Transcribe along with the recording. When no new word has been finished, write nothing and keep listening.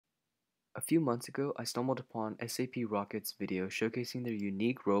A few months ago, I stumbled upon SAP Rocket's video showcasing their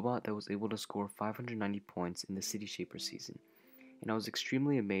unique robot that was able to score 590 points in the City Shaper season, and I was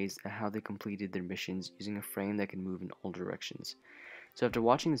extremely amazed at how they completed their missions using a frame that can move in all directions. So after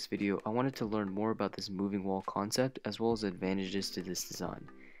watching this video, I wanted to learn more about this moving wall concept as well as the advantages to this design.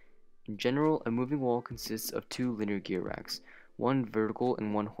 In general, a moving wall consists of two linear gear racks, one vertical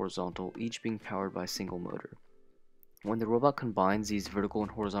and one horizontal, each being powered by a single motor. When the robot combines these vertical and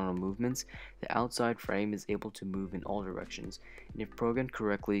horizontal movements, the outside frame is able to move in all directions, and if programmed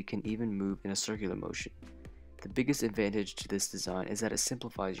correctly, can even move in a circular motion. The biggest advantage to this design is that it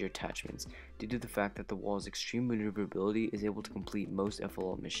simplifies your attachments, due to the fact that the wall's extreme maneuverability is able to complete most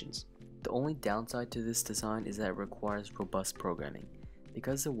FLL missions. The only downside to this design is that it requires robust programming.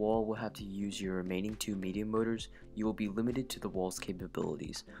 Because the wall will have to use your remaining two medium motors, you will be limited to the wall's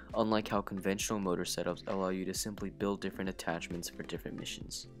capabilities, unlike how conventional motor setups allow you to simply build different attachments for different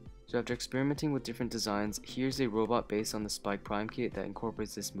missions. So after experimenting with different designs, here's a robot based on the Spike Prime kit that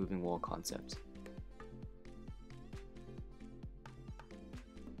incorporates this moving wall concept.